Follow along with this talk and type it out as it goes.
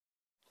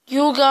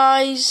You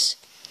guys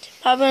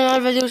have another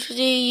video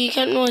today. You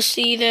can't really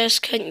see this,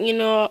 can you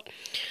not?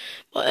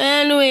 But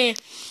anyway,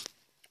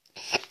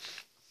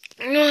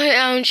 I'm not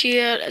down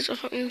here. It's a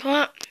fucking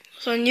twat.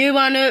 It's a new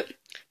one out.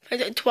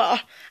 Find it on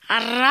Twitter.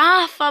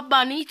 Rafa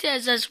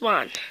Benitez is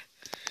one.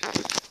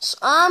 So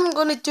I'm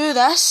gonna do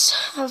this.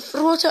 I've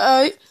wrote it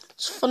out.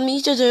 It's for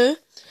me to do.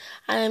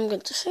 I'm going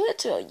to sing it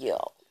to you.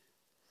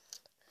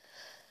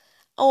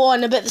 Oh,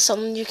 and about the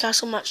Sunderland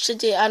Newcastle match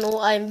today. I know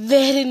I'm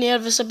very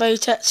nervous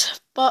about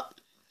it, but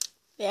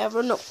you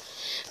never know.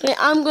 Right,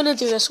 I'm going to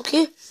do this,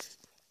 okay?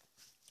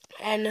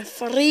 In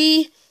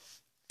 3,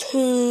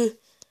 2,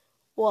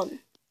 1.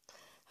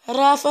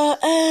 Rafa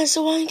is a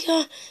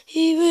wanker.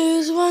 He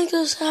wears a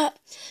wanker's hat.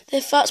 The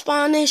fat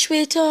Spanish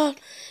waiter.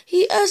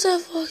 He is a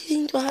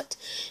fucking twat.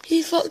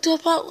 He fucked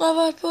up at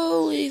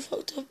Liverpool. He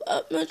fucked up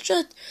at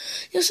Madrid.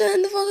 You're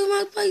sending the fucking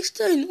Magpies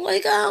down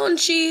like Alan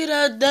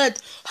Shearer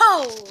did.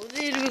 Oh,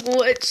 there we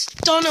go. It's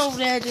done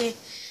already.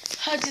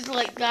 How did you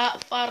like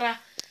that for a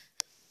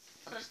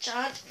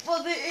chance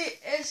for the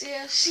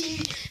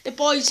SAFC? The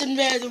boys in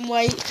red and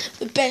white.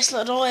 The best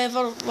little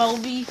ever will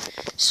be.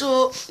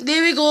 So,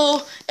 there we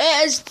go.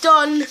 It is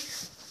done.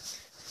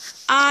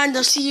 And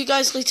I'll see you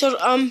guys later.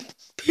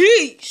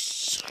 Peace.